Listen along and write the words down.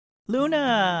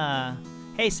Luna!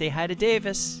 Hey, say hi to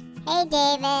Davis. Hey,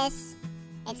 Davis.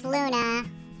 It's Luna.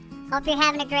 Hope you're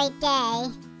having a great day.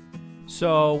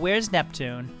 So, where's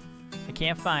Neptune? I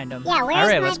can't find him. Yeah, where's All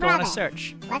right, my let's go on brother? a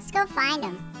search. Let's go find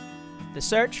him. The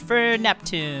search for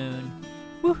Neptune.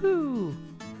 Woohoo!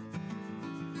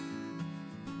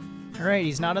 All right,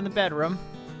 he's not in the bedroom.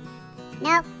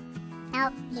 Nope.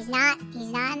 Nope, he's not.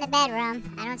 He's not in the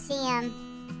bedroom. I don't see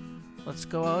him. Let's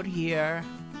go out here.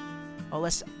 Oh,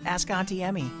 let's ask Auntie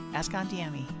Emmy. Ask Auntie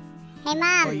Emmy. Hey,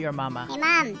 Mom. Or your mama. Hey,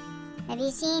 Mom. Have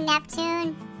you seen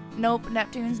Neptune? Nope,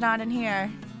 Neptune's not in here.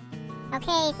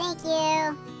 Okay, thank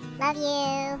you. Love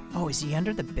you. Oh, is he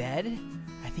under the bed?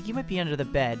 I think he might be under the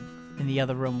bed in the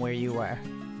other room where you were.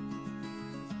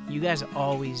 You guys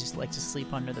always like to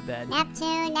sleep under the bed.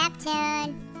 Neptune,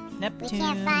 Neptune. Neptune, We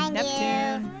can't find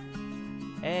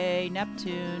Neptune. Hey,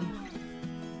 Neptune.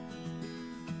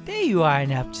 There you are,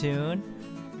 Neptune.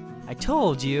 I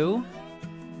told you.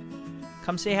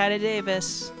 Come say hi to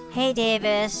Davis. Hey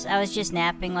Davis, I was just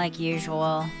napping like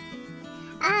usual.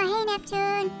 Oh, hey,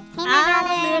 Neptune. Hey, my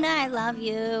brother. Luna, I love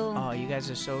you. Oh, you guys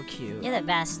are so cute. You're the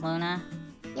best, Luna.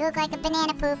 You look like a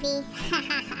banana poopy.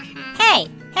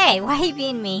 Hey, why are you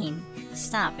being mean?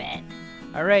 Stop it.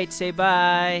 All right, say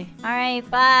bye. All right,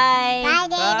 bye. Bye,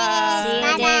 Davis. See you,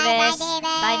 Bye-bye. Davis. Bye,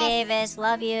 Davis. Bye, Davis.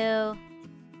 Love you.